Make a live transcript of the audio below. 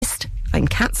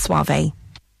Cat Suave.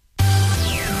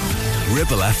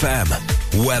 Ribble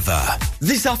FM. Weather.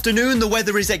 This afternoon, the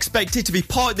weather is expected to be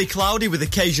partly cloudy with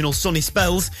occasional sunny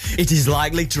spells. It is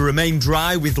likely to remain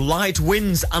dry with light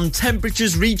winds and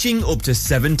temperatures reaching up to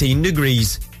 17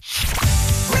 degrees.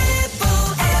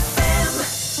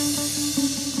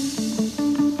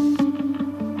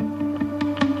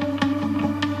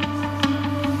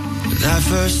 That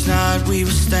first night we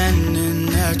were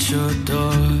standing at your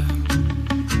door,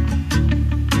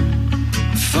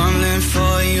 fumbling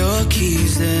for your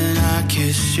keys, then I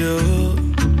kissed you.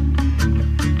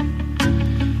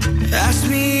 Asked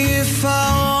me if I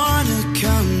wanna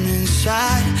come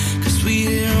inside, 'cause we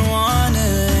didn't wanna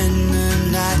end the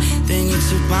night. Then you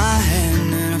took my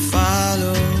hand and I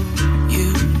followed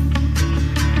you.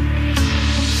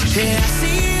 Yeah, I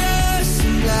see us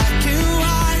in black and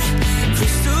white,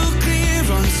 crystal clear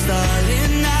on a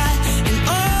starlit night, and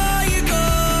all your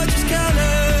gorgeous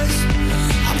colors.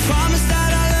 I promise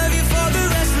that I love you for the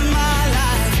rest of my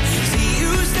life. See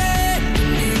you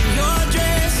standing in your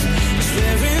dress,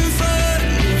 swearing in front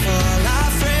of all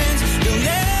our friends. There'll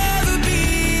never be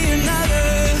another.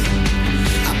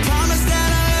 I promise that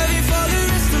I love you for the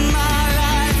rest of my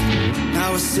life. Now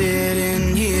we're sitting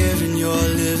here in your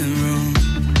living room,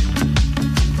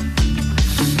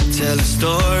 telling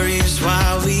stories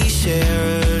while we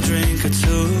share a drink or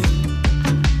two.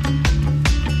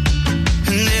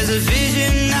 And there's a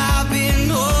vision I've been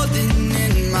holding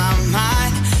in my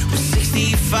mind. We're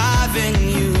 65 in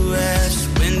US.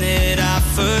 When did I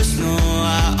first know?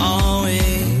 I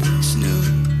always knew.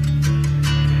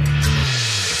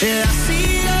 Yeah, I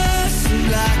see us in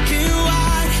black and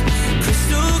white,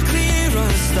 crystal clear on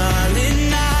a starlit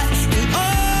night, and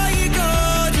all your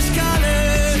gorgeous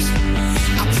colors.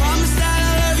 I promise that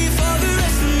I love you for the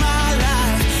rest of my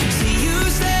life. See you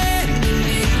standing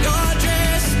in your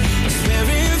dress,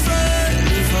 swearing in front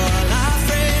of all our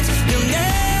friends. There'll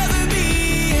never be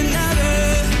another.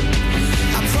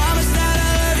 I promise that I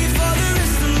love you for the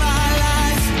rest of my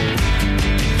life.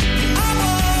 I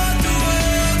want the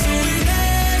world to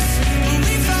witness when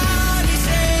we finally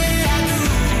say I do.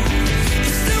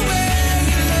 It's the way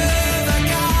you love, I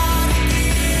gotta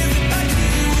give it back to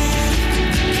you.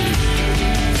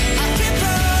 I can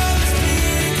promise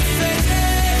big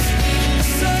faces, a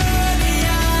sunny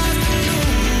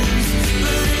afternoon,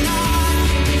 but at night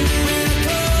when I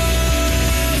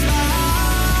close my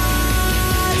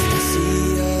eyes, I see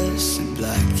us in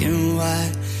black and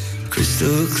white,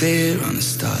 crystal clear on a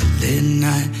starlit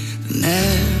night. There'll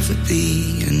never be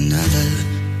another.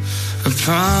 I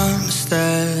promise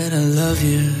that I love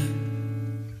you.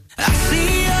 I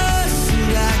see us in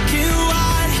black and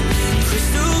white,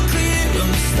 crystal clear on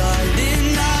a starlit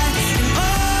night, and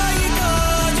all your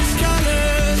gorgeous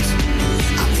colors.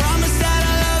 I promise that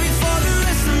I love you for the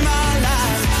rest of my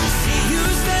life. I see you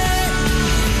standing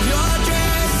in your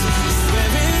dress,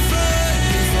 swearing in front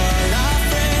of all our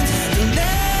friends. There'll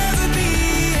never be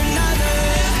another.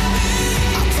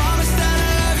 I promise that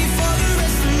I love you for the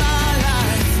rest of my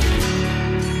life.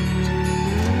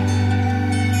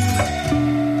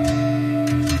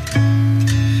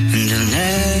 And there'll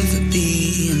never be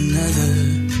another.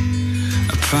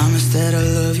 I promise that I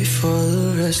love you for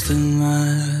the rest of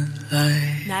my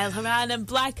life. Niall Horan and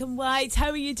Black and White, how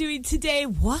are you doing today?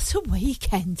 What a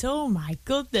weekend, oh my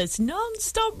goodness,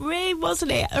 non-stop rain,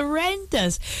 wasn't it?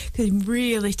 Horrendous. Can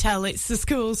really tell it's the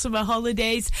school summer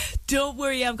holidays. Don't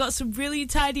worry, I've got some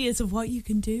brilliant ideas of what you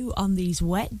can do on these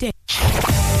wet days.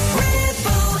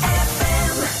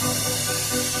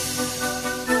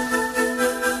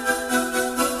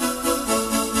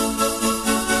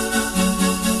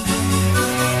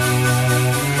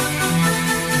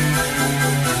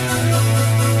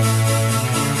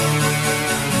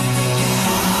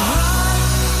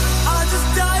 I just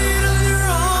died on your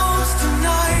arms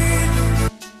tonight.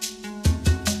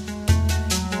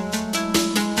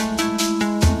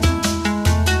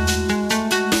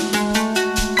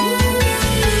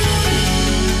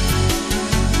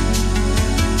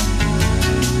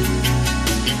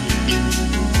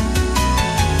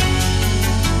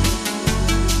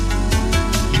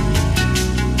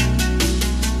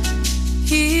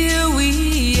 Here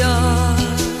we are,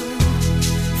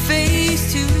 face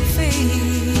to face.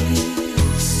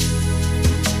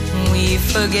 We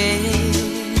forget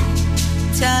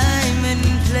time and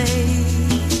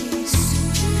place.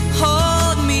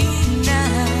 Hold me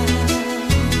now,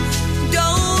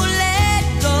 don't let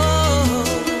go.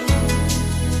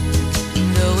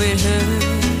 Though it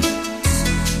hurts,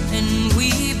 and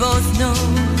we both know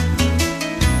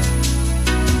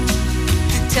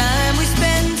the time we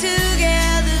spend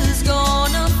together's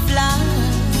gonna fly.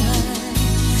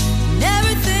 And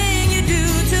everything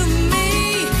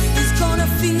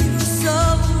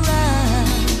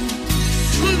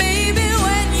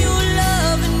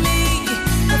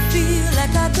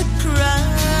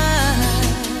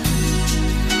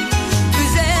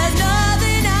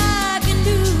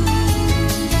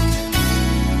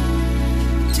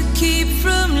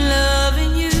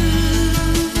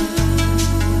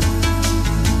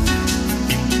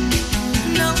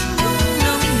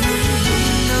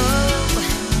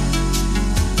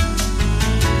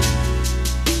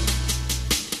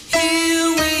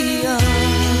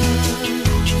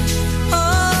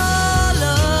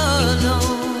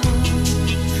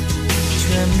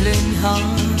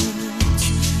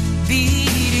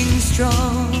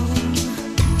strong,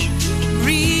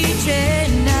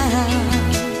 reaching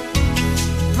out,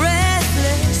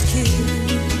 breathless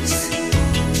kiss.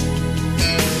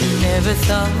 Never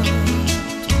thought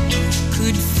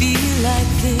could feel like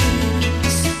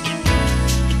this.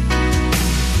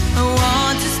 I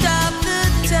want to stop the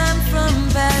time from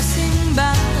passing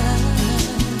by.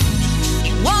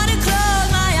 Want to close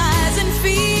my eyes and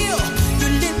feel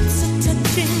your lips are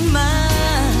touching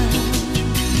mine.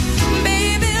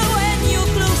 Baby, when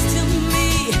you're close to me,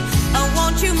 I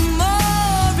want you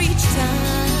more each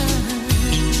time.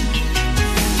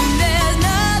 There's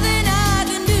nothing I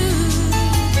can do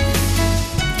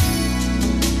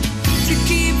to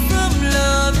keep from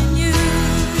loving you.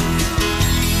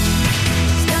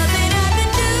 There's nothing I can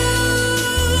do.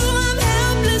 I'm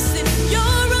helpless in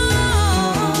your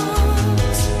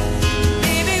arms.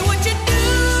 Baby, what you do,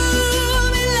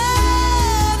 I'm in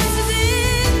love. This is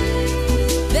it.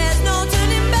 There's no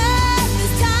turning back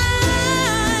this time.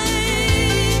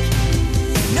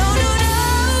 No, no, no.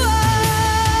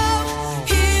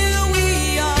 Here we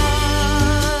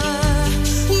are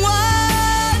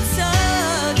once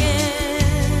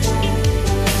again.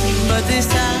 But this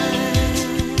time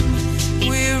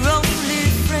we're only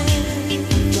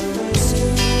friends.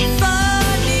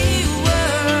 Funny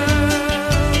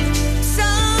world,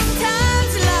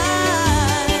 sometimes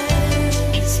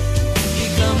lies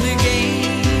become the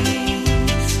game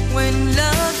when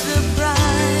love's the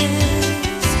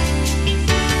prize.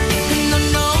 And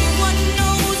no one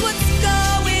knows what's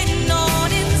going on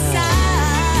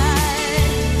inside.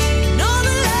 And all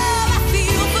the love I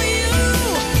feel for you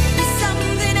is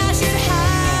something I should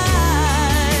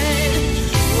hide.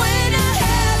 When I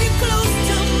have you close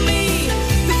to me,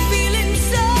 the feeling's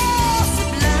so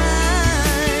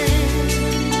sublime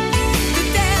that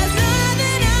there's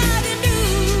nothing I can do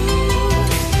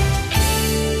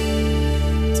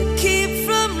to keep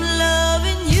from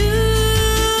loving you.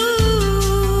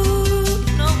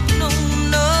 No, no,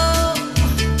 no.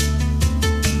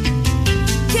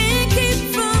 Can't keep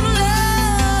from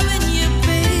loving you,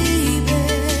 baby.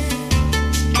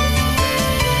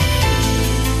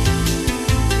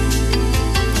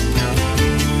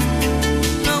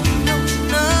 No, no,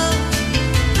 no.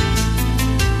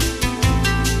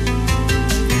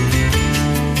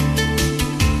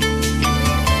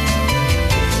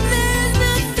 There's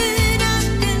nothing I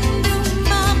can do,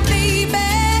 my baby.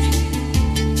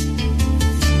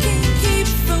 Can't keep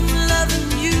from loving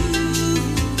you.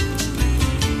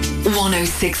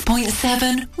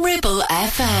 106.7 Ribble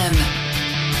FM.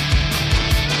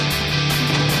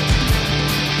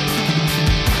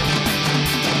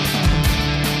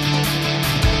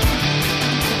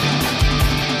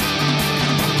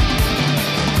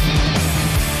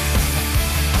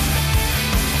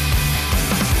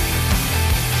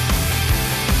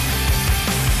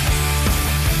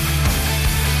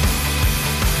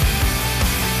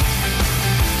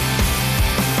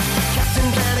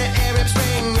 Captain Planet, Arab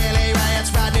Spring, LA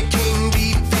riots, Rodney King,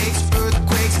 deep fakes,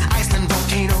 earthquakes, Iceland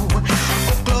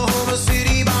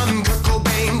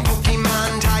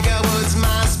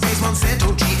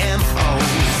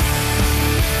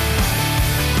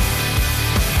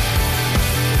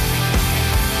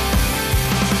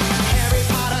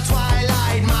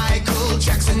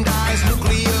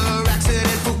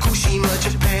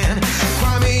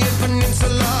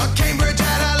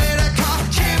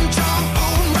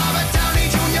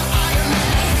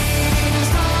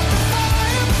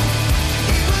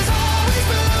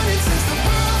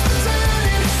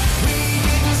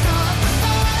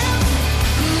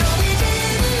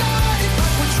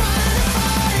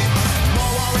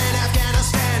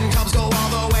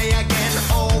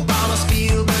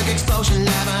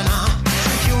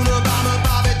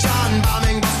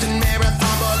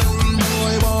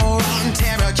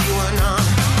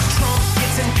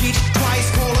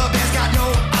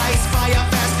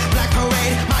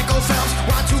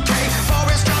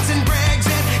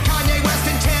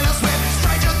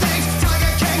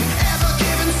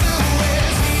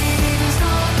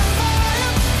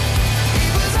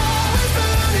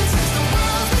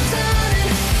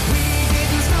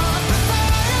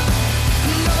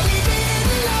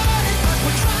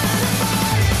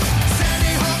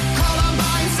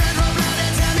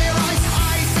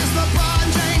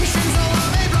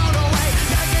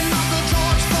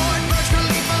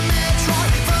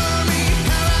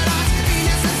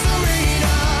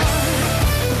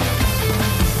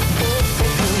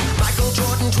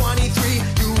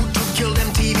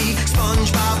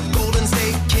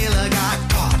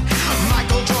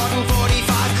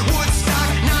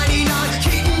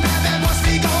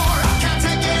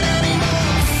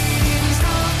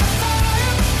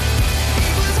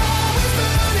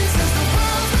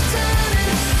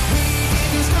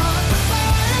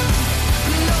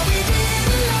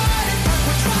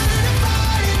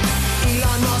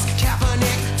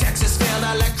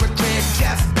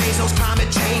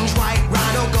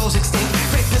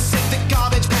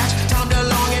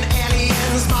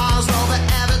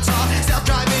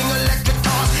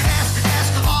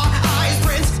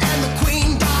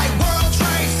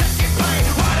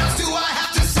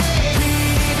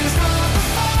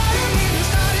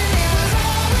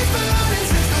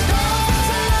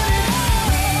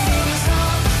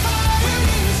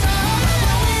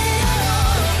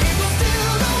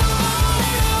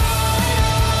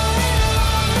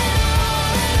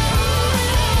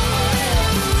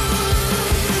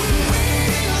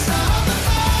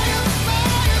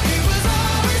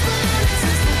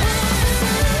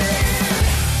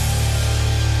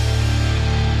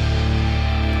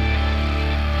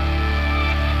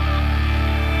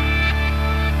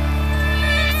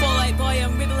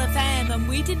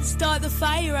start the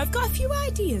fire. I've got a few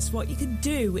ideas what you can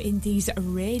do in these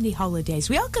rainy holidays.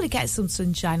 We are going to get some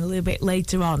sunshine a little bit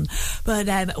later on, but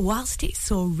whilst it's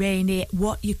so rainy,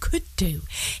 what you could do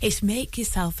is make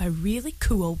yourself a really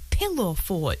cool pillow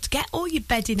fort. Get all your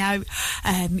bedding out.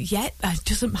 It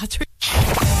doesn't matter.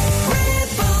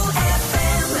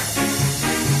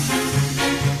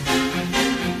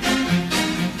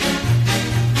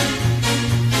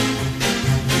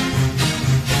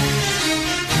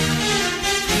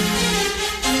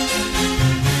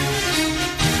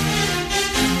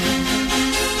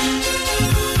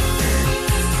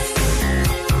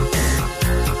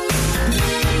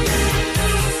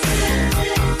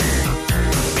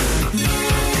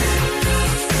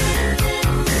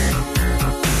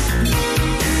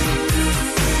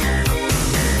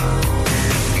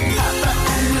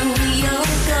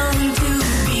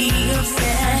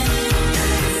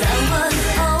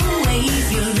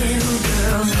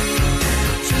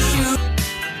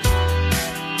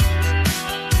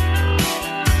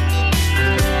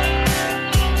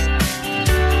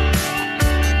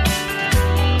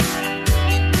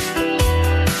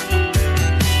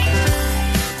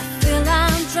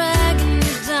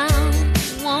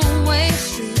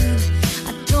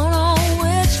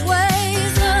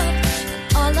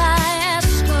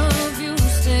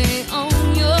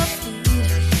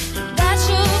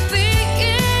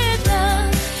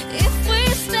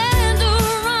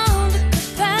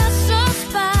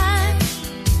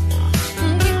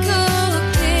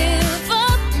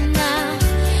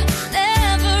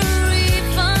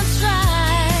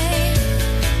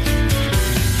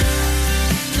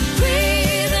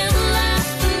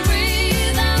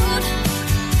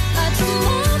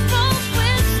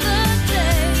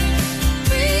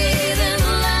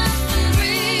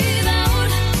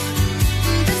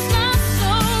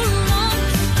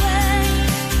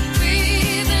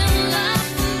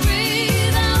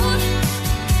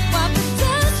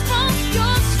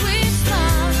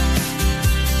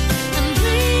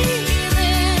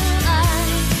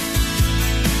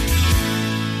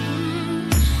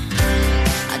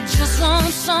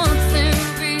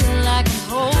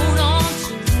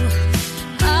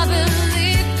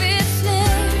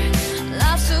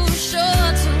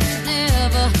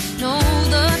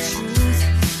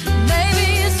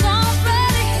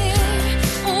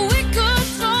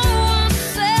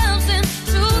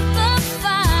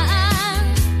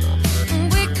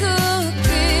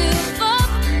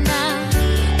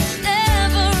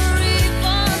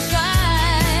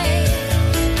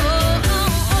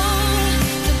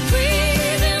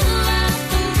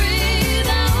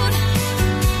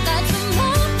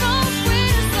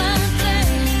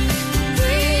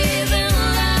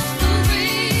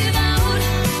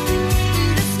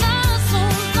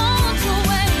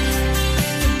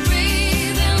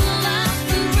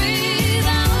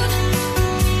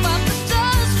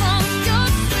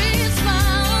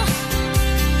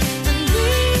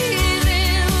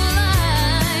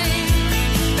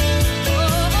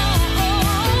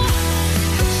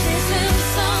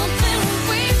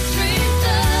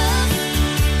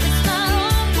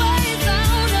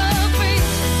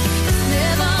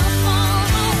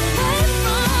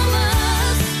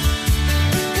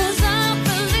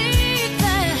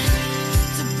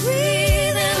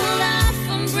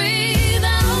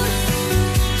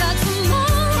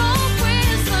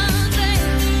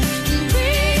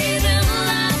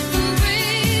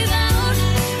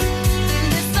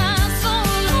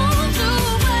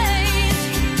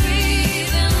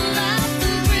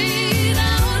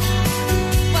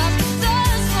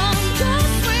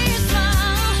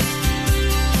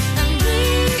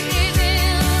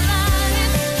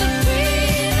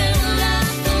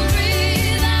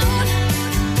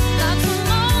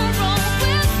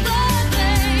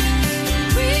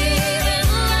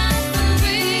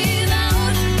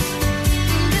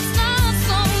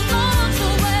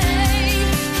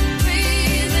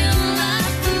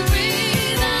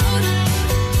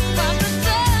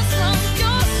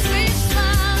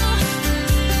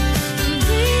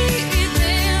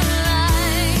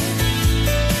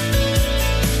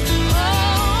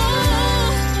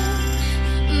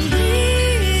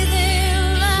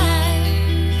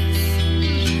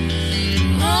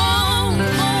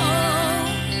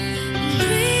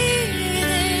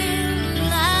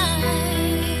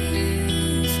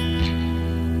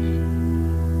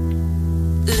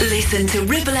 Listen to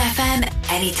Ribble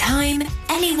FM anytime,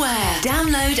 anywhere.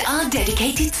 Download our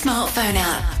dedicated smartphone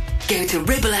app. Go to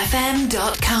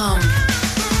ribblefm.com.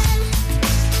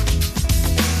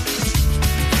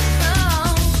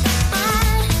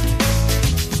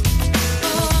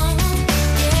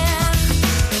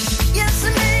 Yes, I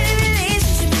made a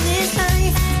relationship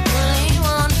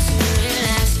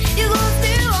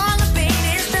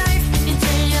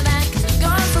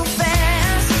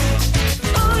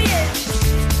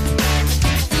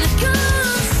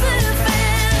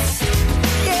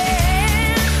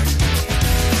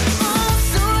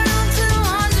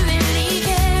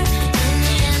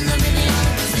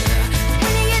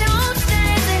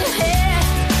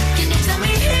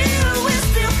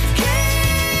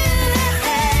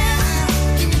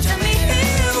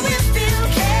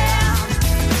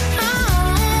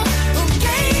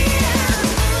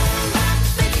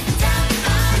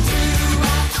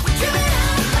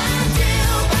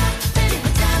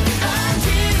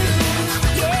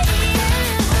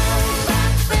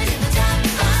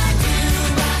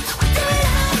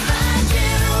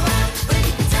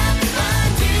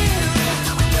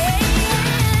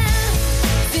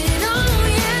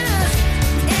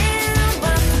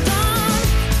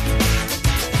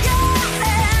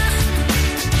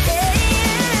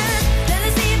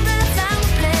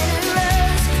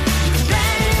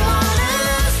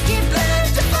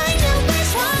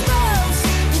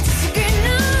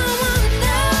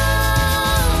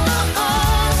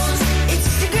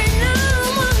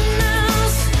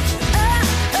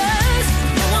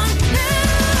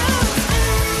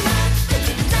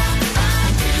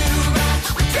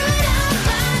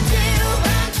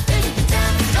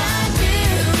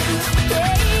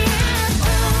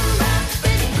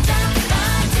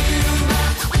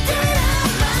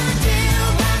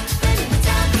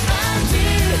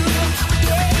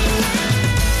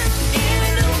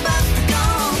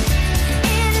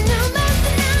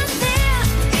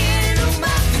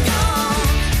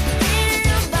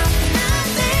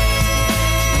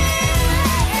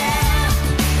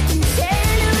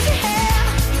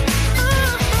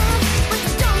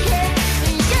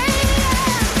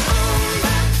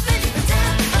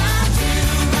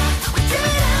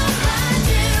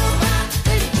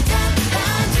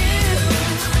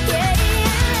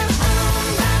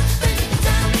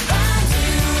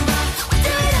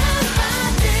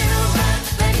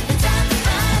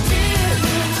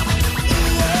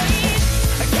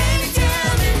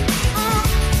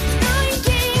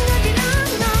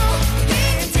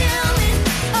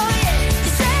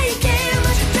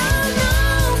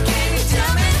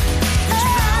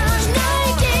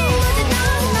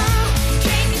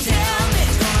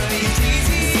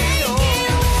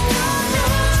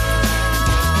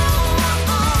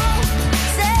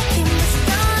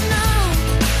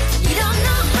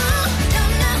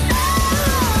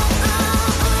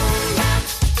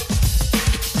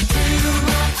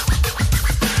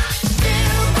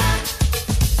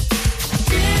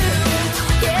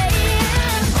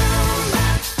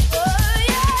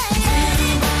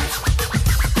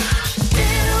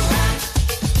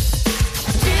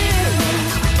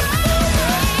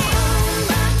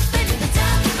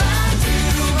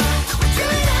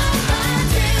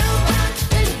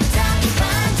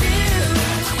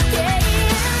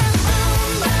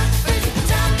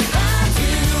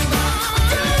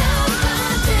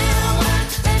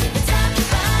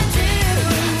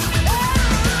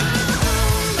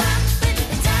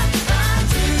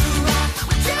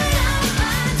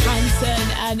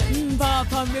and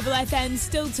Bop on Ribble FM.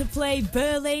 Still to play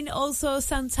Berlin, also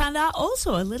Santana.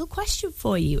 Also, a little question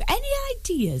for you. Any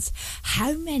ideas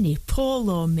how many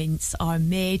polo mints are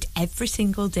made every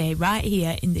single day right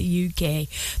here in the UK?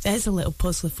 There's a little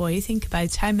puzzler for you. Think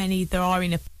about how many there are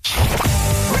in a...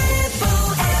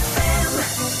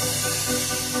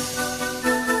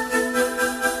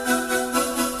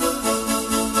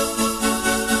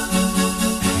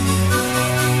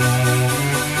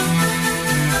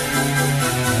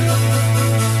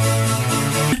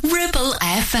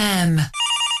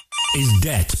 Is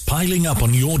debt piling up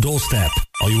on your doorstep?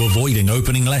 Are you avoiding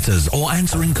opening letters or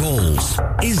answering calls?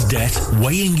 Is debt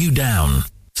weighing you down?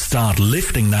 Start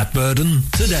lifting that burden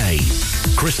today.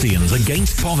 Christians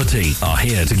Against Poverty are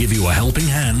here to give you a helping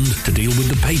hand to deal with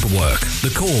the paperwork,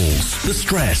 the calls, the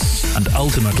stress, and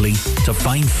ultimately to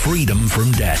find freedom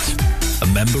from debt. A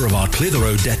member of our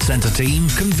Clitheroe Debt Centre team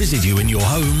can visit you in your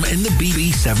home in the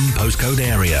BB7 postcode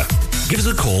area. Give us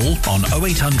a call on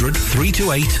 0800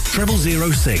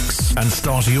 328 0006 and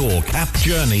start your CAP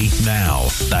journey now.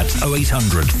 That's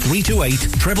 0800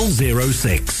 328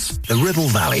 0006. The Ribble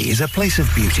Valley is a place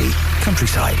of beauty,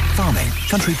 countryside, farming,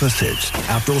 country pursuits,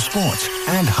 outdoor sports,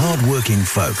 and hard-working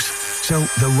folks. So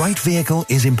the right vehicle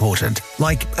is important,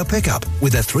 like a pickup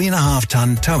with a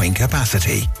 3.5-ton towing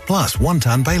capacity, plus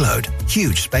 1-ton payload,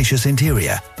 huge spacious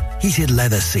interior, heated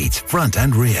leather seats front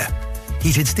and rear,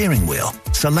 heated steering wheel,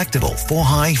 selectable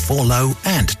 4-high, 4-low,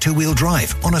 and 2-wheel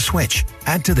drive on a switch.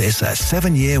 Add to this a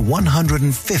 7-year,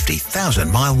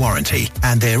 150,000-mile warranty,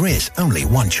 and there is only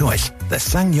one choice, the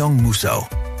SsangYong Musso,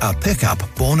 a pickup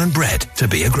born and bred to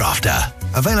be a grafter.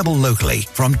 Available locally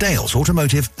from Dales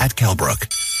Automotive at Kelbrook.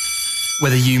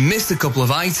 Whether you missed a couple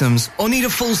of items or need a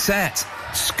full set,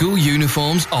 school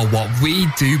uniforms are what we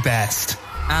do best.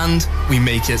 And we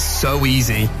make it so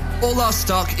easy. All our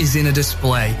stock is in a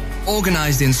display,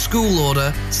 organised in school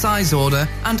order, size order,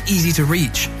 and easy to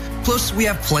reach. Plus, we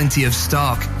have plenty of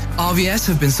stock. RVS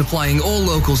have been supplying all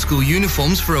local school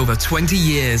uniforms for over 20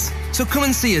 years. So come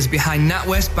and see us behind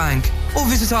NatWest Bank or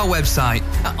visit our website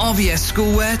at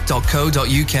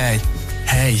rvsschoolwear.co.uk.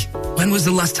 Hey, when was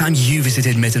the last time you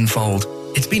visited Mittenfold?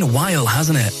 It's been a while,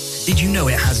 hasn't it? Did you know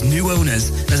it has new owners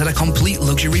and has had a complete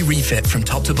luxury refit from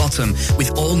top to bottom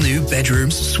with all new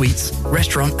bedrooms, suites,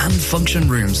 restaurant and function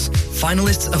rooms?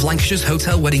 Finalists of Lancashire's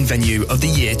Hotel Wedding Venue of the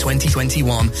Year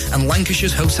 2021 and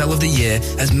Lancashire's Hotel of the Year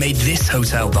has made this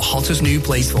hotel the hottest new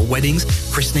place for weddings,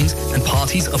 christenings and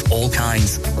parties of all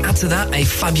kinds. Add to that a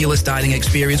fabulous dining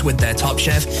experience with their top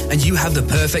chef and you have the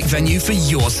perfect venue for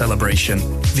your celebration.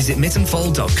 Visit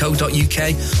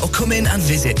mittenfold.co.uk or come in and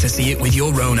visit to see it with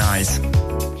your own eyes.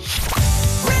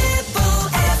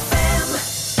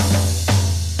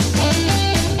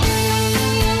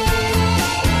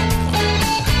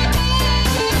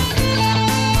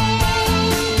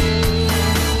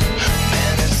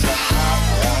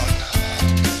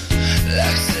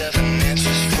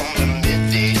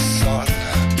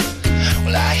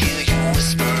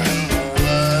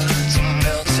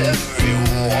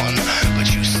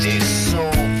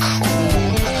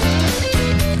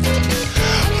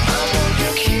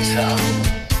 Guitar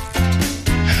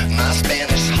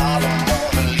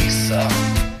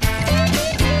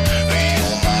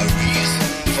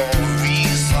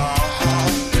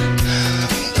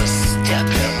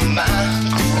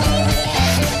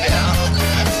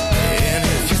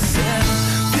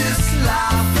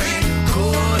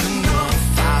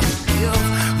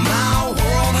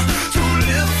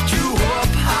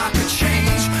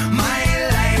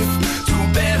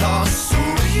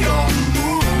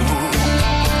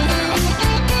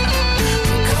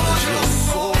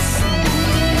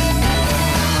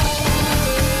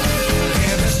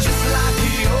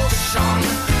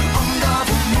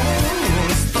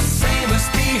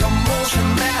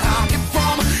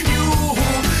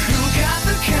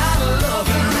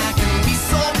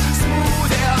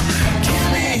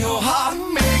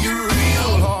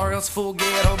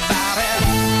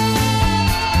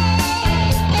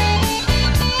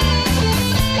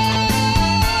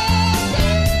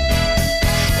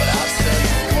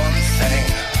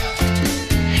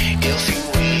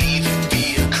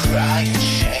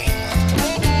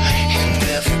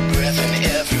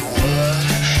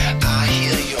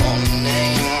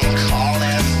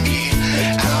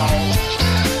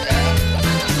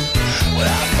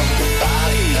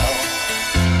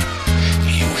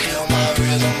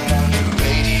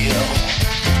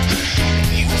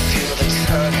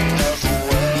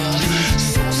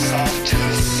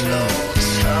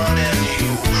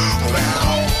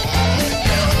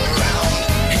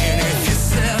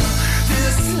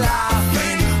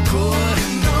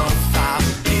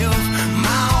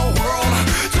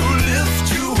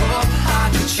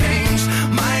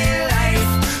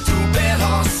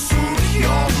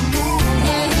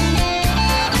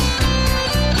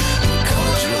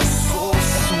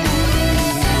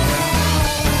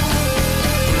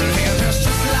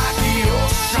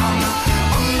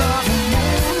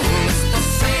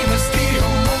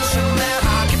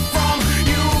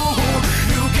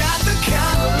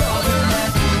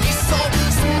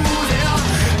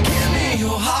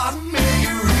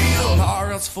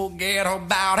let's forget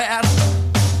about it.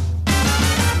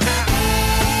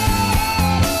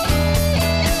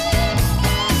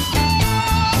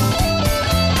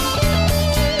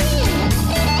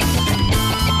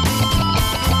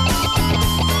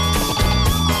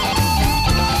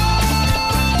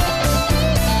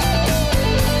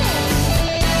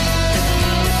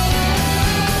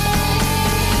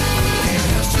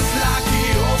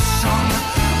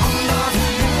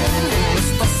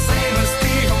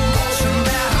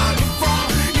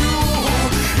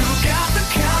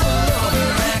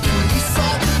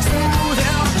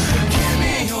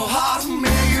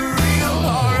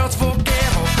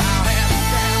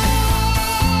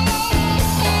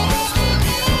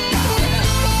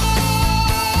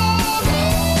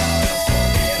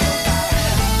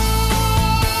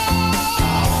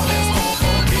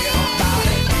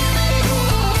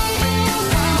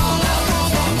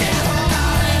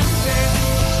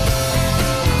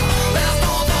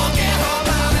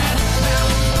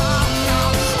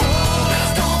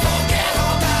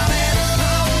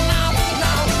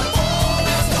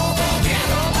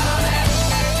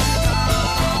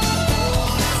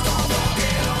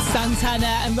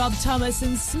 Rob Thomas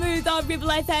and Smooth on Ribble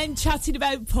FM chatting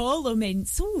about polo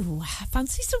mints. Ooh, I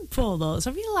fancy some polos.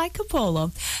 I really like a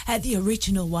polo. The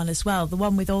original one as well, the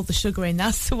one with all the sugar in,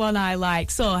 that's the one I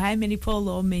like. So how many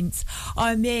polo mints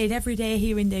are made every day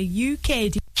here in the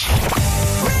UK?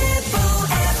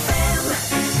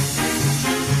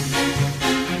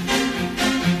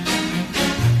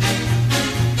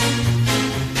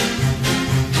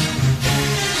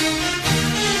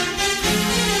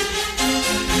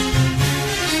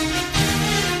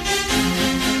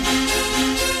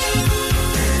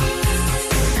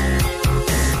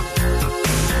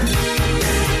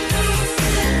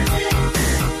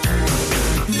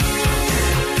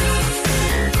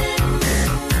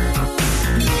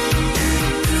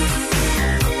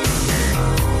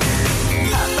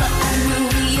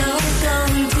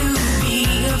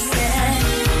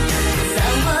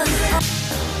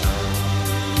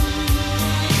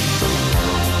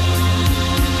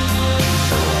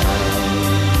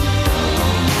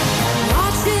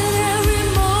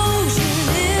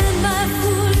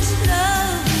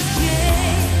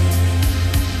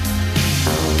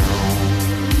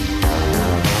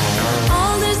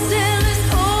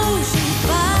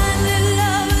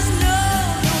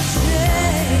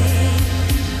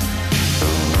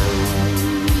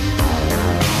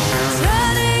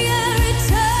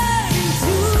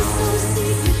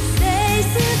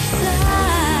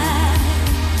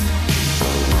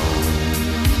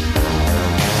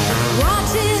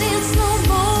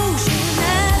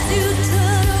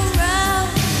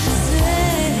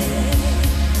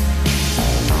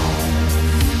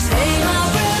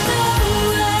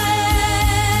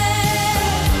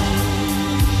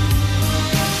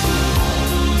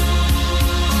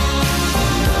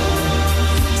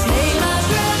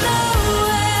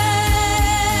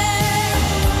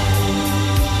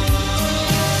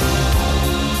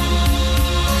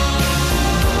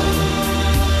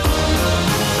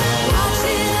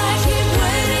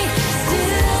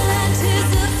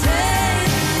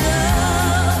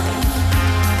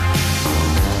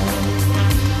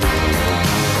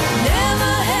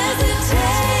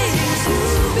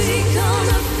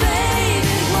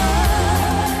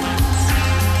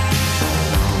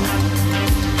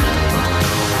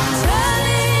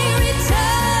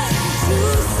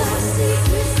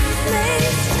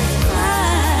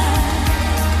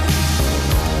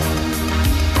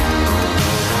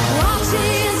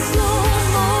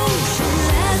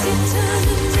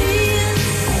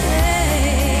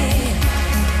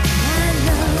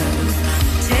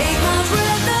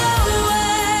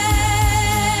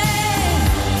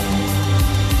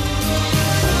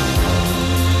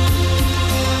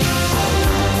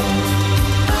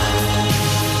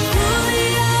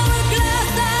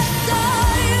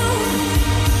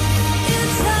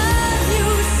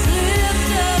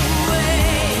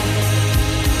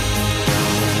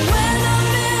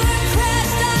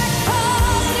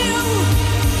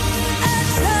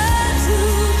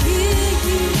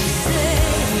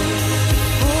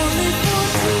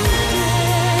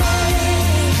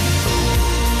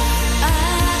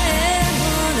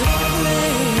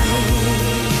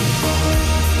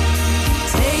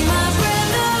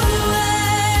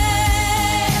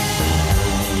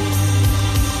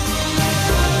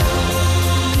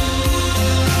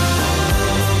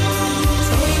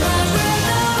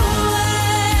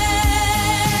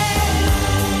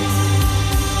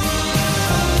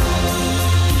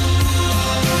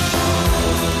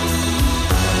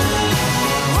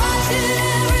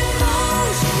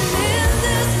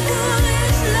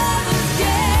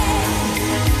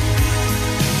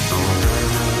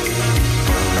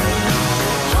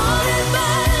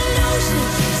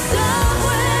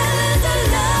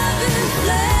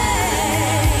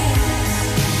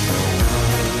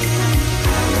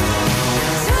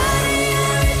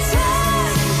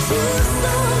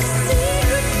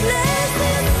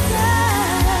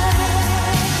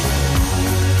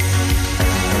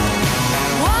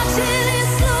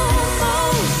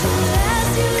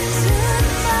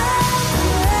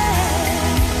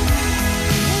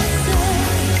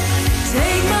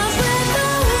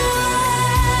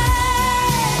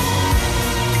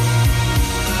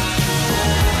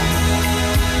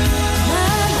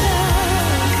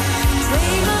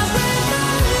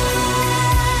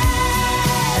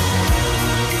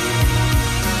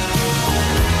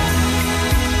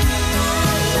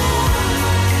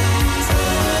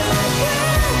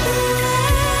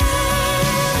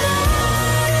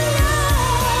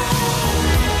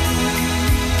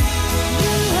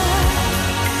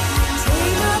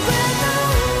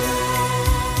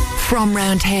 From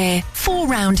round here, for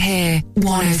round here.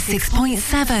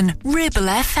 106.7 Ribble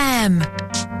FM.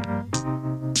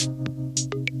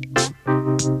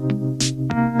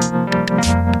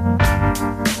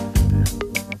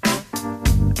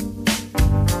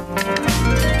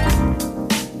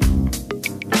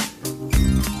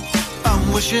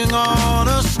 I'm wishing on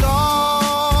a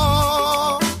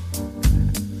star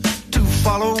to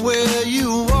follow where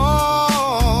you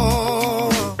are.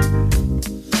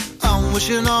 I'm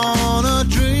wishing on a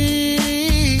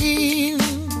dream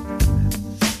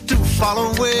to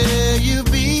follow where you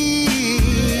be.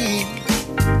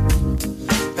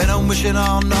 And I'm wishing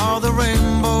on all the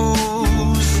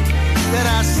rainbows that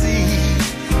I see.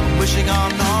 I'm wishing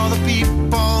on all the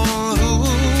people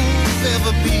who've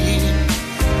ever been.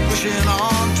 Wishing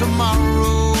on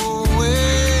tomorrow,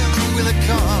 when will it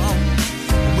come?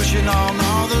 Wishing on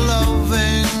all the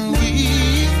loving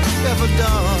we've ever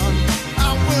done.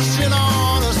 I'm wishing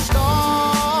on a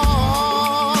star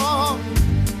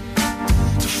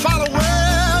to follow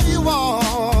where you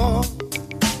are.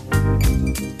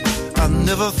 I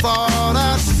never thought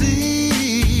I'd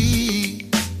see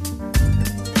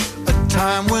a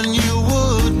time when you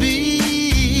would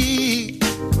be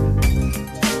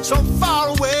so far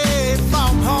away.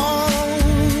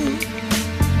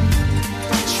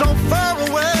 So far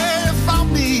away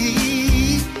from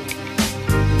me.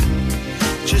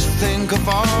 Just think of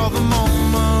all the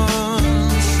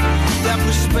moments that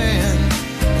we spent.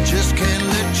 I just can't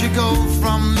let you go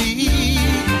from me.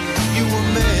 You were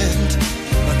meant,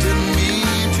 I didn't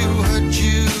mean to hurt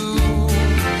you.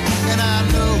 And I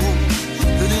know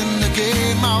that in the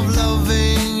game of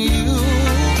loving you,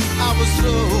 I was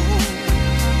so.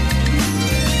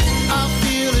 I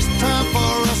feel it's time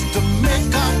for us to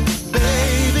make up.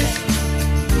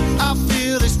 I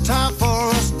feel it's time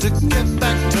for us to get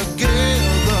back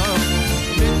together.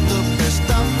 Make the best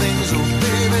of things, oh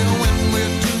baby, when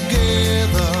we're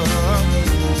together.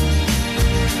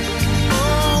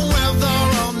 Oh, whether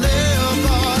or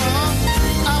never,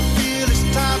 I feel it's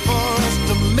time for us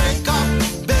to make up,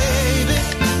 baby.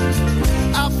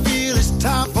 I feel it's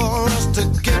time for us to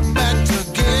get back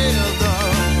together.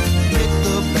 Make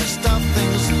the best of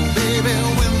things, oh baby,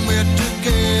 when we're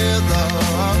together.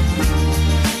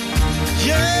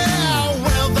 Yeah,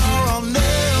 whether or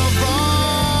never.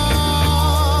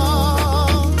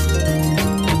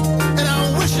 And I'm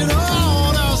wishing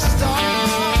on a star.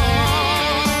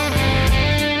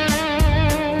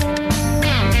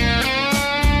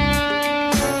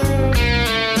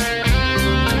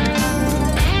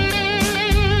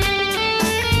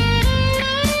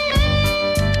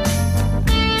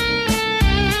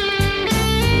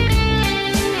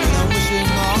 And I'm wishing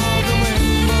all the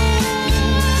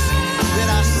rainbows that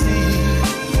I see,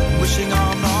 wishing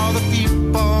on all the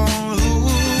people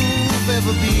who've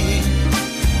ever been,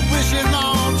 wishing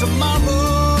on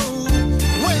tomorrow,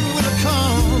 when will it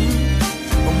come?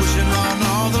 I'm wishing on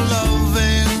all the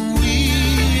loving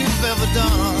we've ever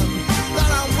done,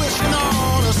 that I'm wishing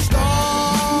on a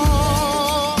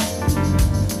star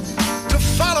to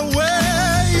follow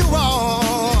where you are.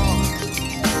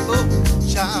 Oh,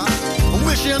 child, I'm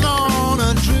wishing on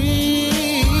a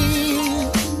dream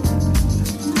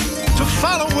to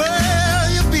follow where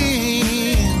you've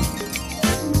been.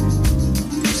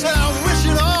 Said I'm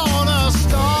wishing on a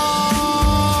star.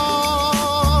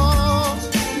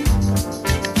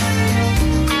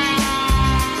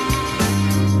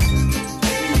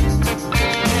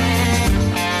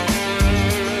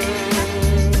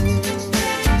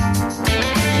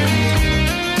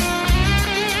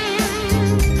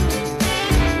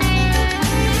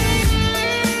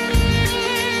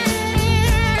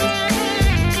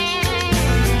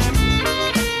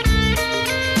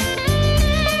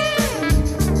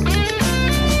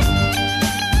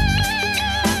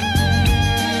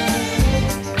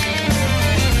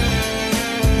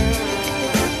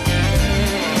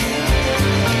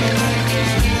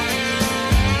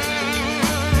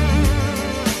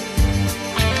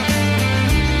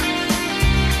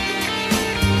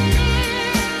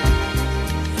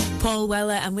 Paul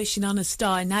Weller and Wishing on a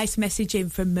Star. Nice message in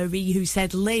from Marie, who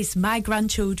said, Liz, my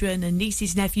grandchildren and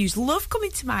nieces, nephews love coming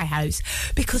to my house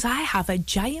because I have a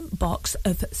giant box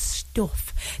of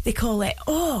stuff. They call it,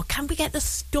 oh, can we get the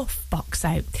stuff box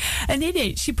out? And in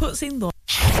it, she puts in love.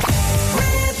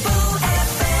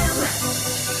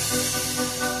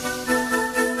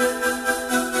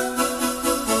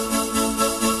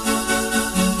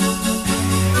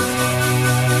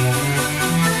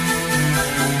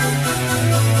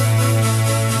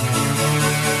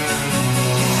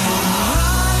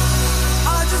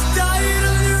 I just died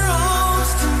in your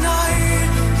arms tonight.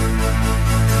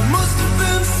 It must have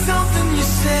been something.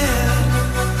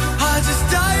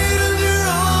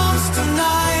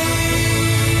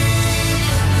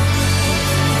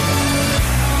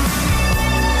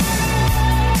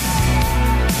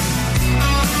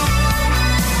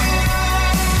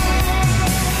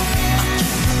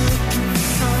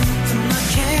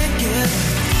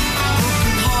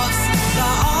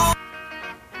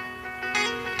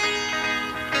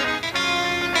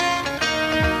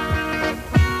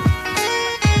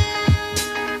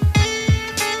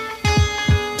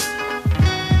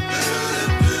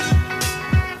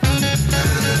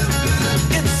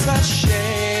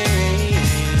 shame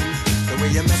the way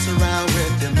you mess around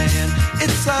with your man.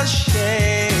 It's a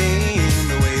shame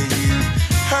the way you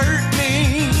hurt me.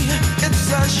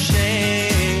 It's a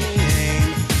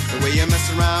shame the way you mess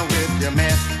around with your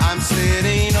man. I'm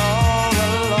sitting all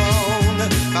alone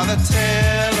by the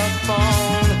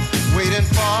telephone, waiting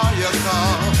for your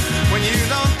call. When you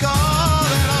don't call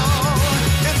at all,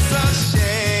 it's a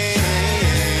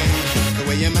shame the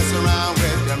way you mess around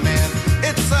with your man.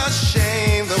 It's a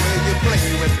shame the way you play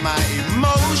with my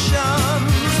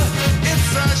emotions.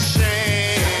 It's a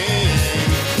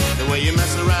shame the way you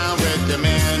mess around with your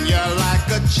man. You're like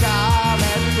a child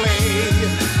at play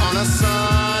on a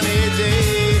sunny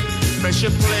day. First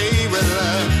you play with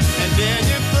love and then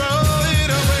you throw it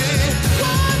away.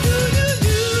 Why do you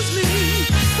use me?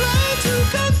 Try to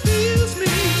confuse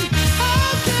me. How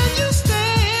can you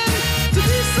stand to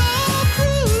be so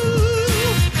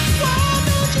cruel? Why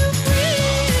don't you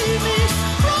free me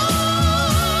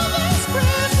from this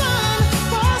prison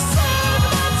for a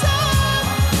certain time?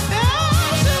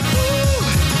 As a fool,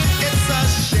 it's a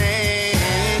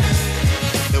shame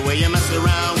the way you mess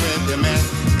around with your man.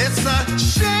 It's a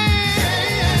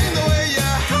shame the way you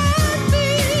hurt me.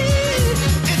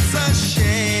 It's a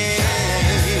shame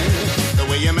the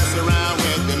way you mess around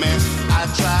with your man. I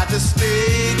tried to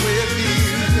stay with you,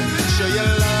 show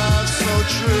your love so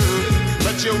true,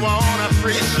 but you won't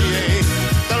appreciate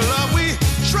the love we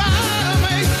try to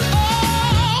make.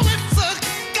 Oh, it's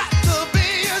got to be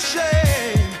a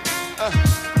shame.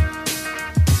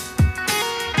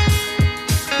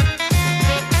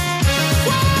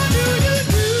 Why do you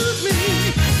use me?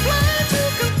 Try to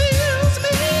confuse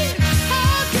me.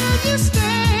 How can you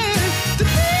stand to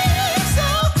be so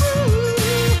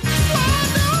cruel? Why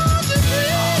don't you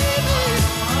free me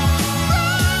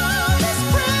from this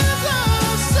prison?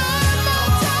 Set my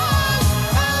time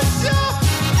as your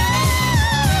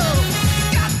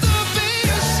got to be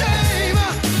a shame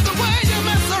the way you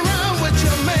mess around with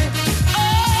your man.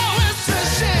 Oh, it's a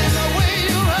shame the way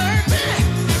you hurt me.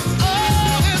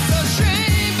 Oh, it's a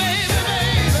shame, baby,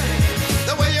 baby,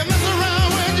 the way you mess around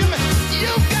with your man.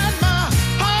 You got my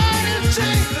heart in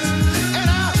chains, and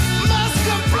I must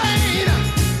complain.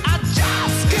 I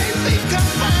just can't be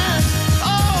confined.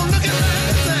 Oh, look at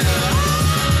that.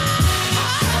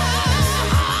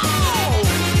 Oh,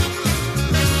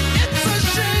 it's a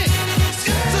shame. It's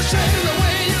a shame the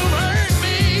way you hurt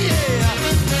me. Yeah.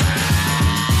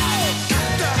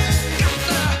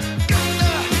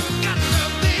 Gotta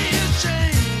be a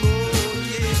shame. Oh,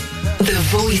 yeah. The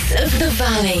voice of the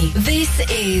valley. This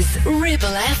is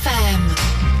Ribble FM.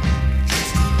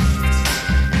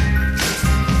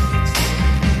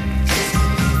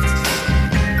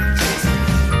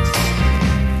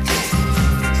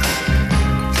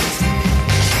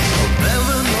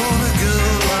 Never known a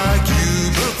girl like you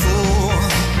before.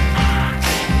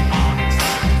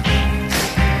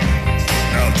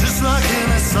 Now just like in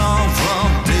a song from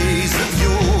days of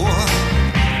yore.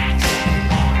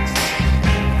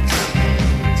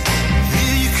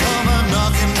 Here you come a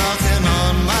knocking, knocking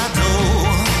on my door.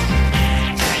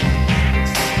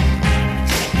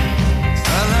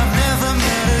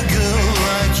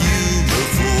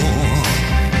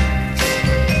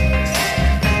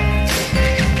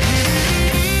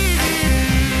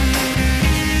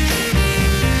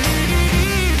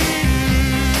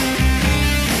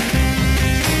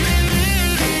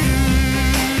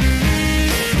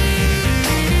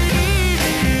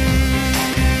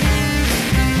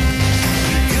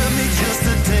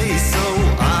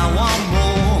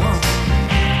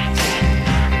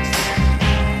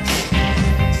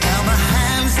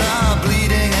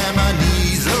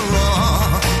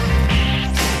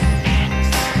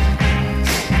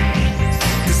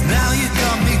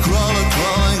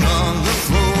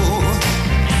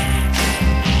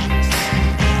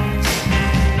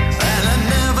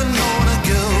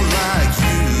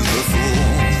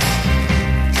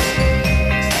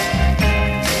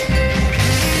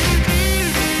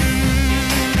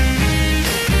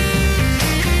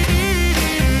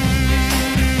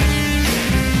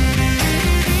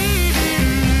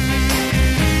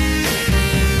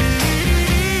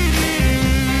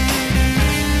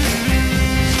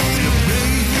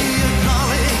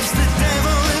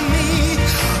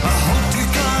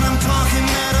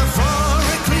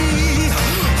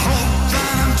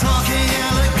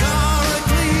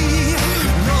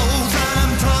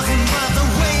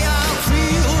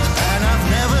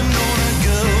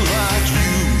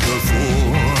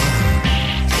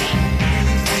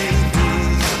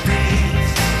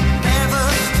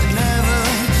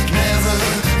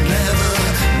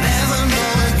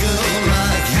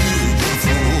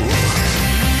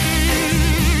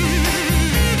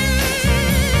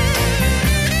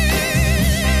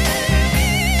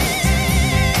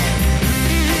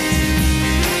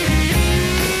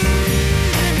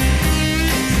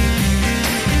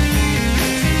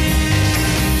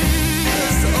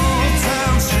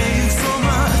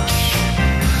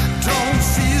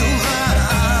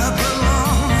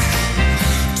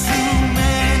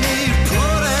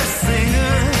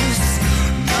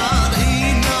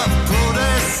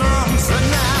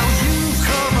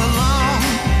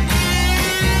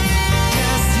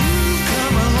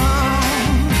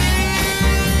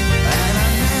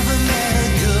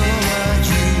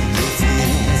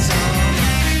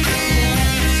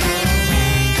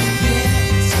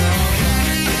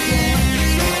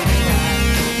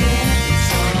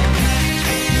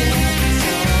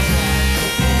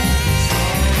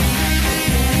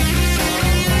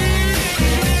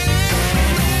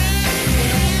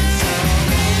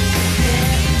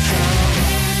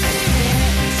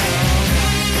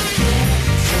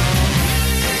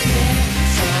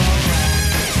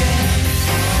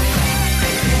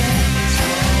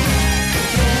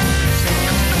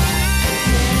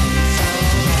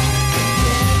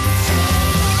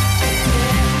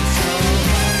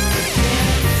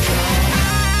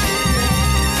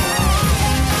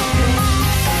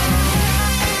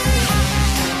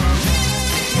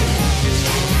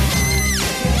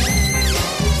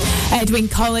 Edwin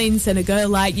Collins and A Girl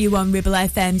Like You on Ribble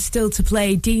FM. Still to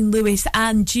play, Dean Lewis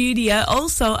and Junior.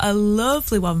 Also a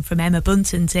lovely one from Emma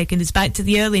Bunton, taking us back to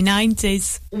the early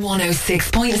 90s.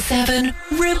 106.7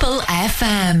 Ribble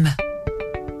FM.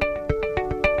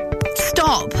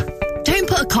 Stop. Don't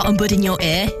put a cotton bud in your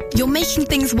ear. You're making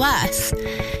things worse.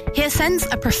 HearSense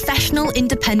are professional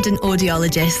independent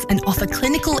audiologists and offer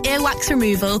clinical earwax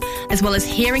removal as well as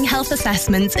hearing health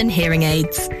assessments and hearing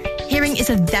aids. Hearing is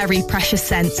a very precious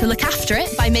sense, so look after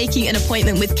it by making an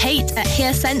appointment with Kate at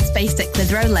HearSense based at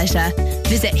Clitheroe Leisure.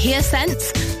 Visit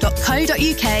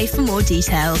hearsense.co.uk for more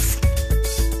details.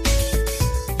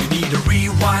 Need a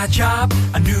rewire job,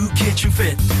 a new kitchen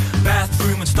fit,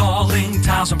 bathroom installing,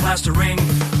 tiles and plastering,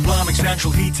 plumbing,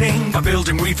 central heating, a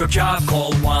building refurb job.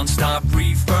 Call One Stop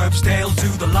Refurbs, Dale to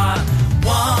the lot.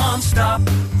 One Stop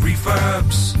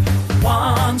Refurbs,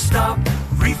 One Stop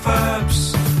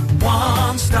Refurbs,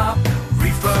 One Stop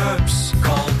Refurbs.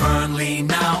 Call Burnley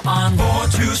now on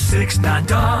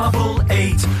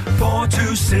 426-988,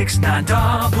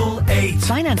 426-988.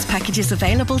 Finance packages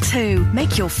available too.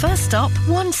 Make your first stop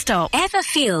One Stop. Ever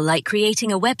feel like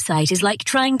creating a website is like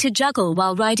trying to juggle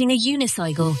while riding a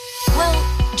unicycle? Well,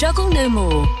 juggle no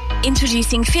more.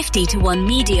 Introducing 50-to-1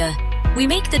 Media. We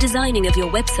make the designing of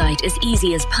your website as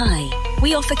easy as pie.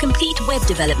 We offer complete web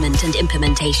development and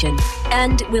implementation.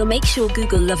 And we'll make sure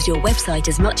Google loves your website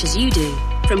as much as you do.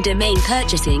 From domain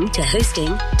purchasing to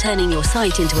hosting, turning your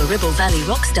site into a Ribble Valley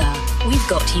rockstar, we've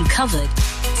got you covered.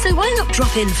 So why not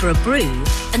drop in for a brew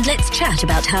and let's chat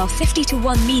about how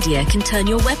 50-to-1 Media can turn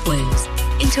your web woes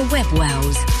into web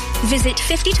wows. Visit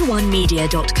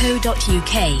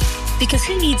 50to1media.co.uk, because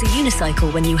who needs a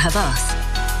unicycle when you have us?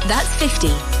 That's 50,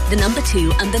 the number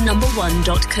 2 and the number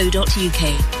 1.co.uk.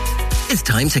 It's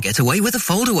time to get away with a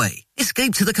foldaway.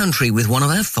 Escape to the country with one of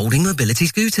our folding mobility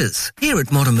scooters. Here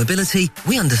at Modern Mobility,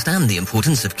 we understand the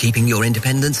importance of keeping your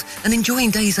independence and enjoying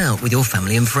days out with your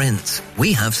family and friends.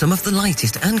 We have some of the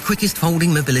lightest and quickest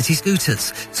folding mobility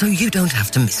scooters, so you don't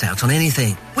have to miss out on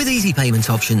anything. With easy payment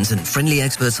options and friendly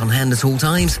experts on hand at all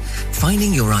times,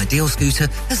 finding your ideal scooter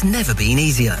has never been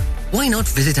easier. Why not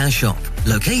visit our shop,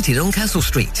 located on Castle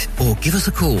Street, or give us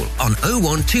a call on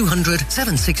 01200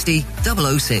 760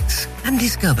 006 and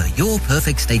discover your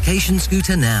perfect staycation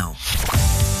scooter now.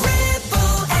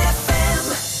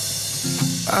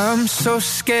 I'm so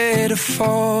scared of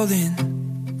falling.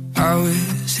 I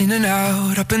was in and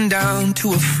out, up and down,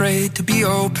 too afraid to be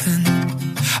open.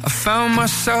 I found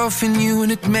myself in you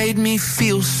and it made me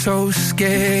feel so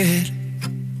scared.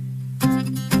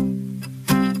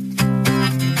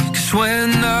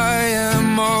 When I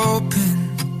am open,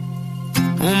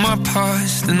 all my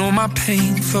past and all my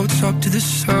pain floats up to the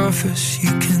surface.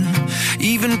 You can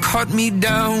even cut me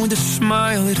down with a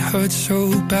smile, it hurts so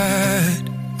bad.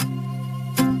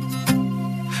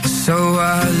 So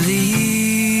I leave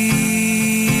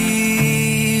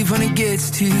when it gets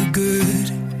too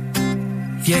good.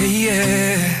 Yeah,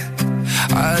 yeah,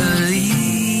 I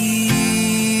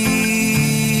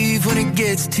leave when it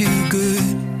gets too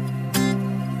good.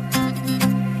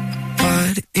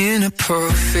 In a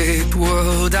perfect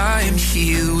world, I am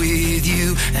here with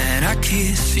you, and I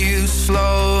kiss you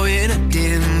slow in a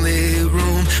dim lit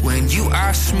room. When you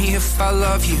ask me if I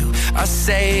love you, I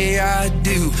say I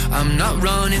do. I'm not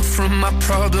running from my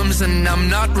problems, and I'm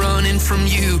not running from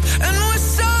you. And we're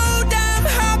so damn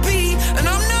happy, and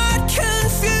I'm not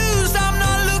confused. I'm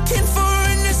not looking for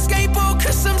an escape, or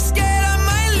 'cause I'm scared I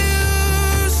might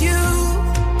lose you.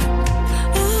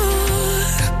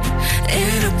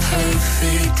 In a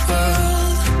perfect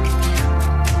world,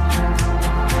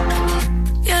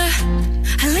 yeah,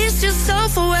 at least you're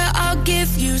self-aware, I'll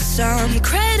give you some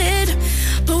credit.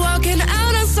 But walking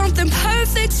out on something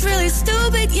perfect's really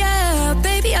stupid, yeah,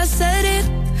 baby, I said it.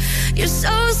 You're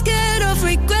so scared of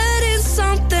regretting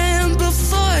something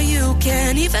before you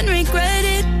can even regret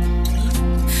it.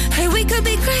 Hey, we could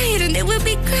be great, and it would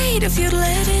be great if you'd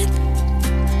let it.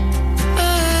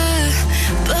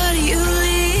 But you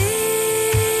leave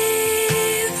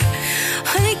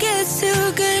when it gets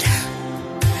too good,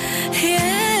 yeah.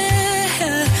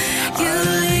 You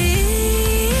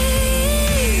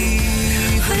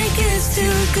leave when it gets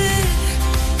too good.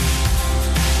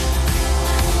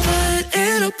 But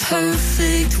in a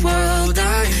perfect world,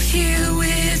 I'm here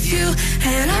with you,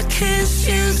 and I kiss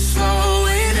you slow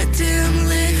in a dim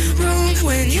lit room.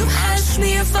 When you ask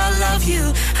me if I love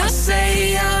you, I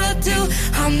say I do.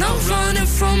 I'm not running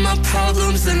from my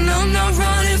problems, and I'm not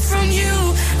running from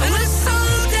you. And we're so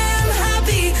damn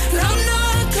happy, and I'm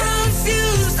not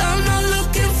confused. I'm not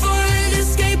looking for an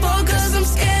escape, all 'cause I'm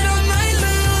scared I might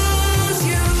lose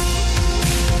you.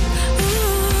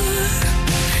 Ooh,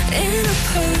 in a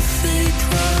perfect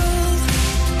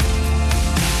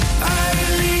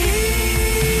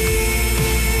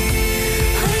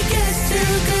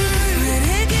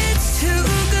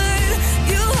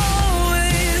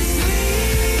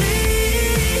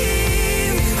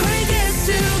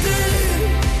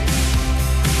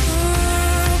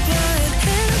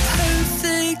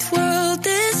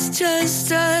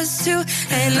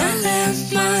when I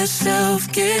let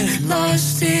myself get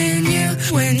lost in you.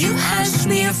 When you ask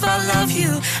me if I love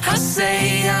you, I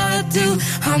say I do.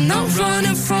 I'm not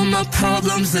running from my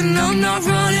problems and I'm not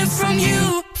running from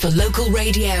you. For local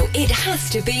radio, it has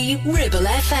to be Ribble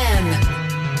FM.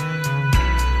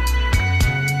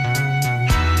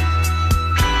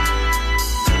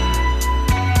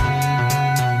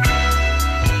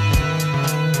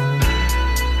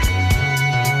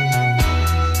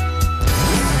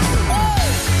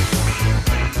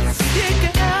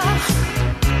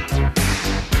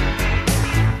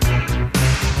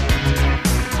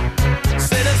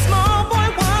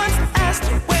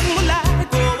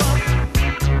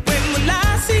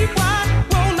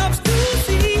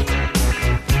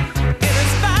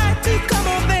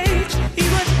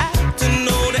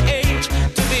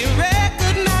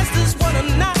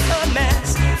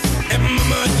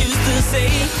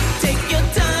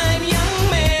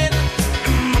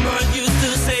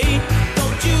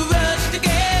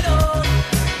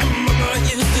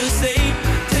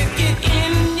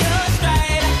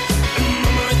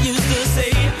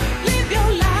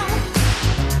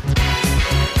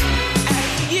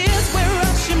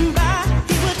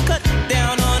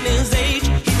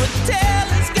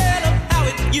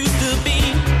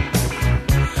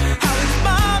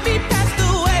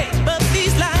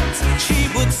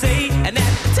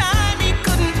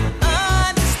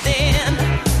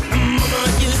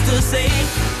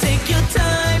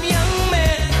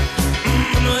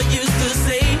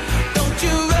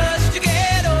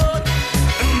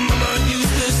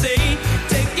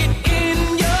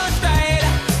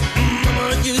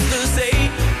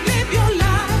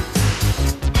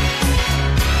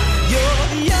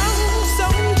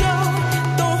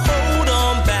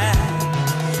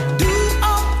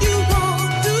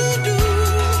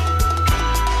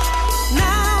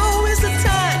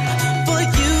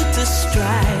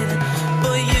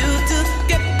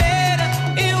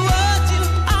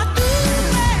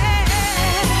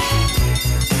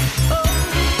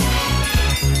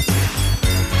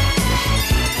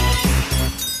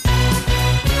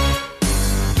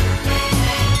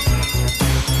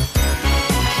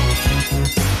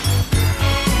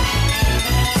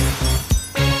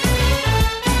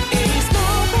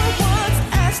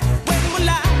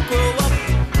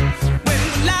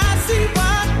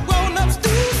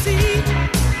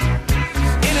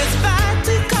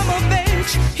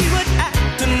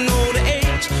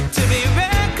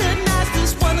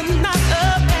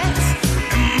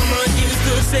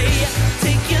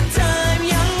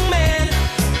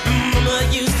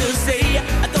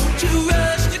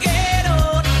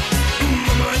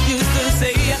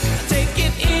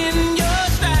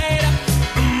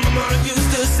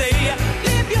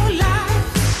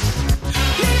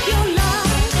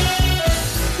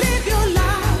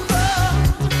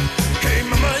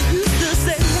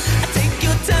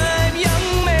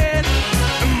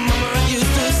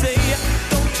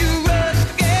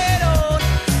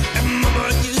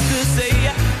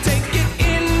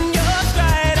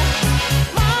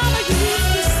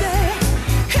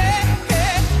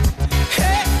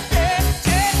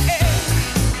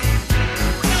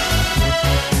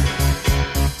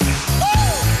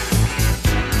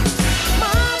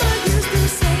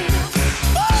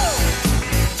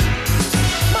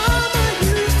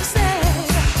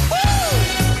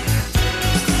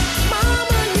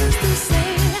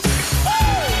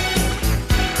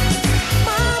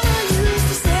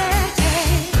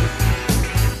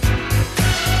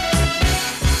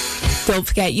 Don't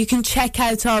forget, you can check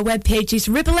out our webpage, it's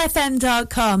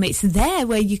ribblefm.com. It's there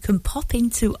where you can pop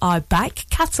into our back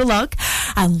catalogue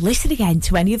and listen again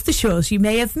to any of the shows you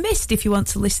may have missed. If you want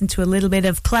to listen to a little bit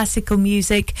of classical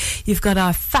music, you've got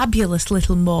our fabulous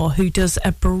Little Moore, who does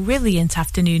a brilliant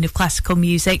afternoon of classical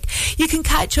music. You can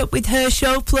catch up with her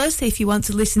show. Plus, if you want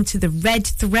to listen to the Red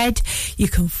Thread, you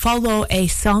can follow a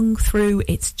song through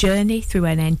its journey through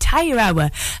an entire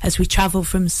hour as we travel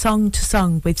from song to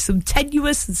song with some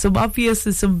tenuous and some obvious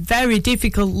and some very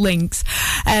difficult links.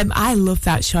 I love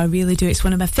that show, I really do. It's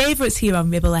one of my favourites here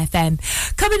on Ribble FM.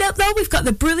 Coming up though, we've got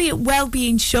the brilliant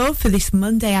Wellbeing Show for this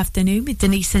Monday afternoon with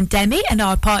Denise and Demi and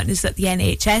our partners at the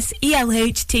NHS,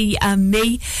 ELHT and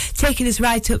me, taking us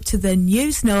right up to the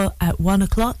news now at 1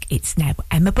 o'clock. It's now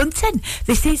Emma Bunton.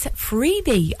 This is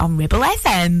Freebie on Ribble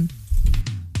FM.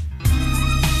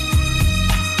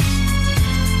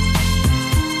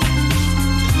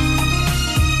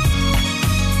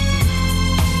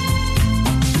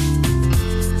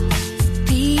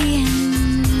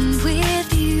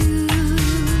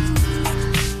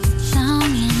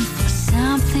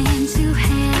 To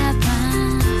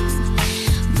happen,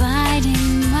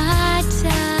 biding my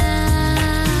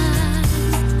time.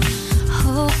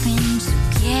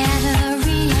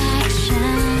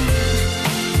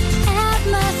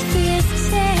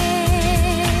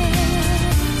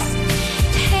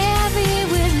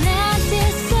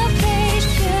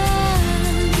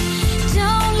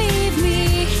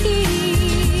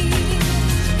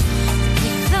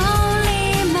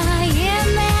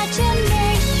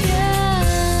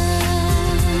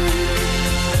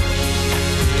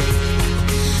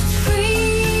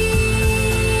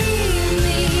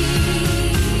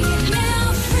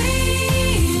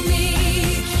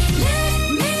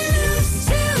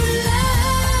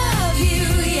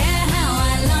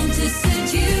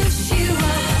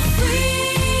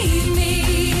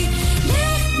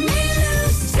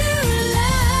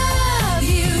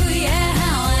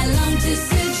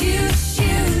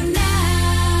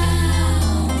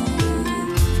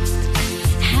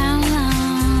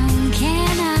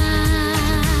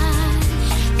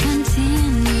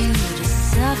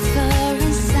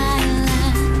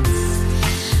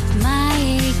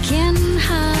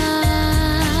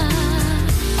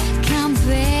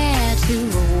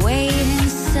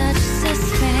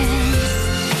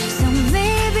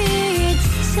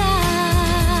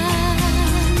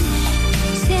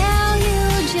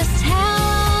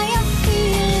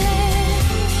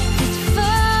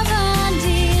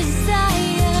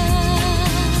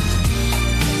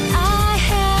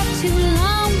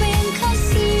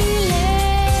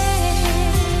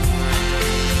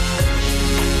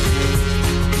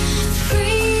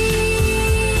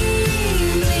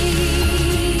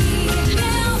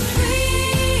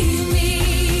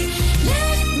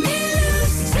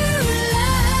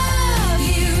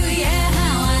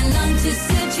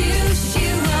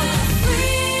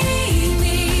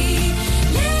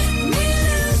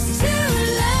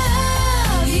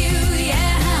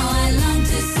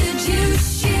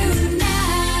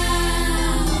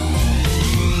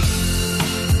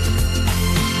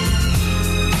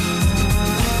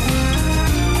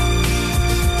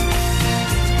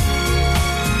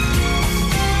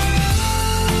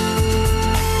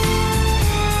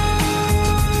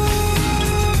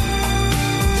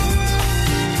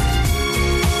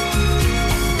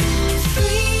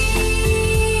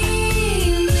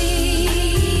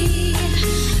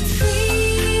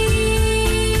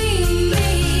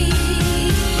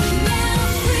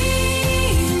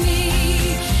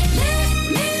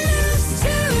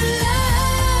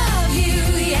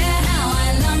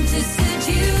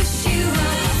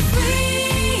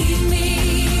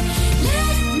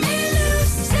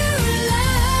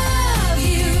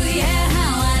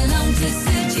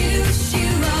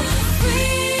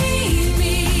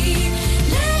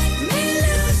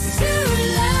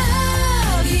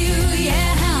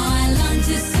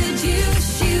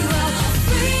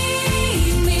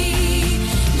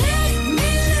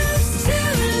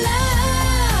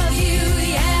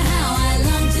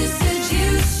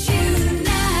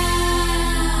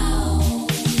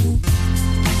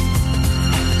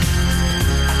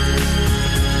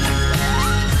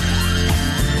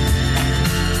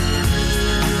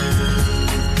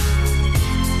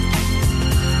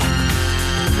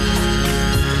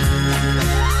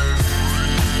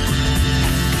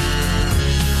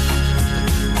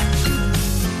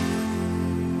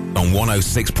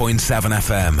 106.7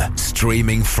 FM,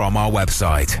 streaming from our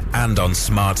website and on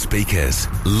smart speakers.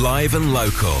 Live and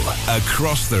local,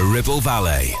 across the Ribble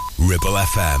Valley. Ribble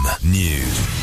FM News.